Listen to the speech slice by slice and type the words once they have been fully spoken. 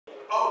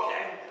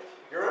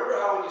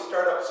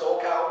start up Soul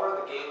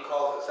Calibur, the game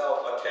calls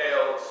itself A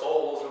Tale of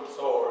Souls and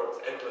Swords,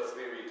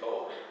 endlessly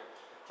retold.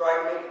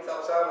 Trying to make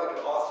itself sound like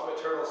an awesome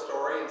eternal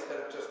story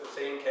instead of just the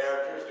same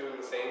characters doing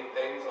the same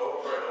things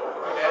over and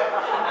over again.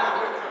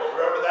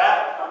 Remember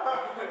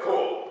that?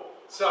 Cool.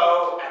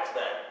 So,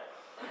 X-Men.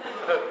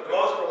 The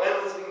most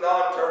relentlessly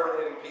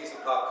non-terminating piece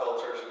of pop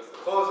culture since the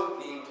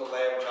closing theme to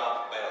Lamb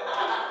Chop Battle.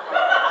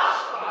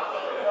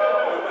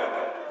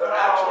 There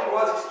actually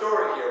was a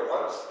story here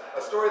once,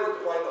 a story that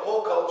defined the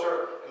whole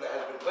culture and that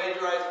has been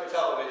plagiarized for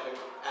television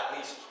at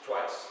least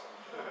twice.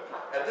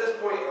 At this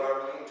point,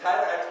 however, the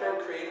entire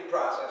X-Men creative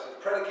process is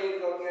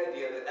predicated on the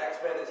idea that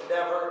X-Men is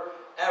never,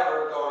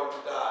 ever going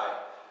to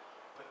die.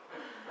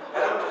 I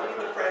don't just mean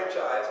the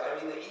franchise, I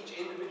mean that each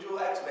individual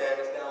X-Man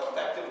is now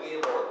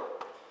effectively immortal.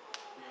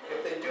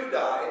 If they do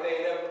die,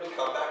 they inevitably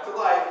come back to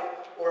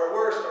life, or at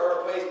worst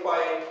are replaced by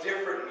a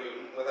different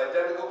mutant with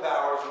identical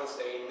powers and the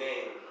same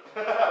name.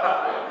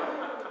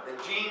 And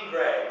Jean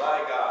Grey, my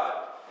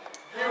God.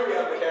 Here we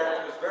have a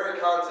character whose very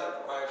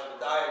concept requires her to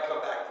die and come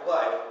back to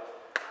life.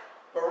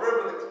 But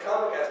remember that the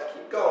comic has to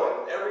keep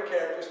going, with every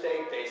character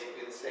staying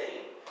basically the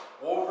same.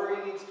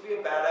 Wolverine needs to be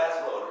a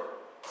badass loner,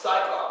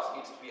 Cyclops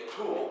needs to be a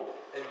tool,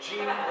 and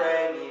Jean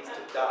Grey needs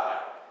to die.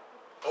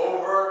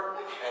 Over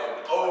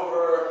and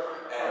over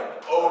and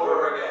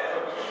over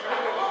again.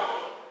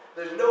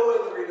 There's no way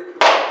the reader can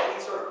find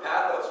any sort of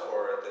pathos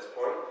for her at this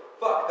point.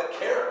 Fuck, the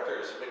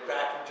characters have been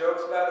cracking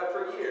jokes about it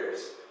for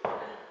years.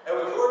 And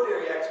when the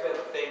ordinary X-Men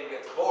thing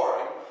gets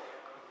boring,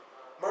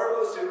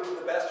 Marvel assumes in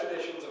the best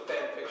traditions of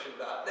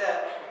fanfiction.net,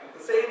 the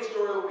same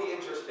story will be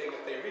interesting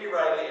if they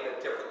rewrite it in a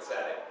different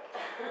setting.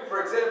 For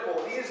example,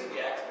 these are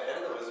the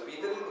X-Men in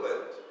Elizabethan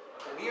England.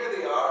 And here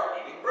they are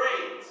eating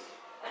brains.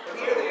 And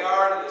here they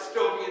are in a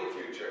dystopian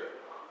future.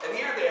 And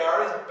here they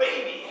are as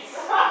babies.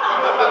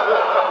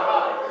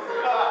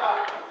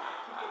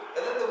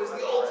 And then there was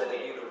the Ultimate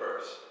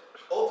Universe,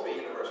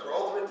 where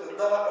Ultimate does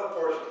not,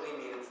 unfortunately,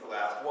 mean it's the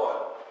last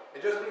one.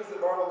 It just means that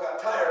Marvel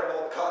got tired of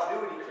all the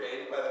continuity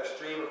created by their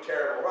stream of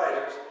terrible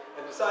writers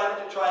and decided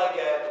to try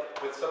again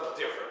with some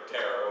different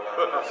terrible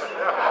writers.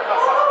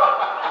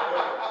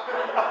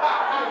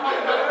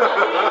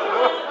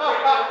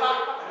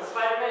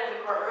 Spider-Man in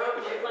the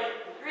courtroom, it's like,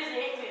 the reason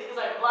he hates me is because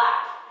I'm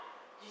black.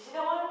 Did you see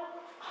that one?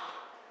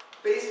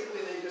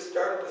 Basically, they just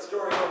started the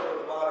story over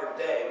in the modern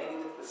day,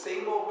 meaning it's the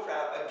same old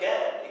crap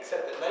again,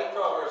 except that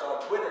Nightcrawler is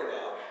on Twitter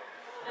now.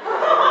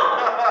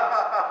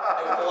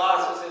 And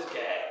Colossus is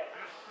gay.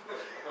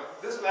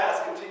 This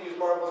mask continues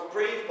Marvel's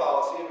brave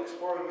policy of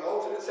exploring the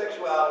alternate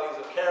sexualities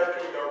of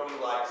characters nobody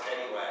likes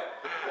anyway.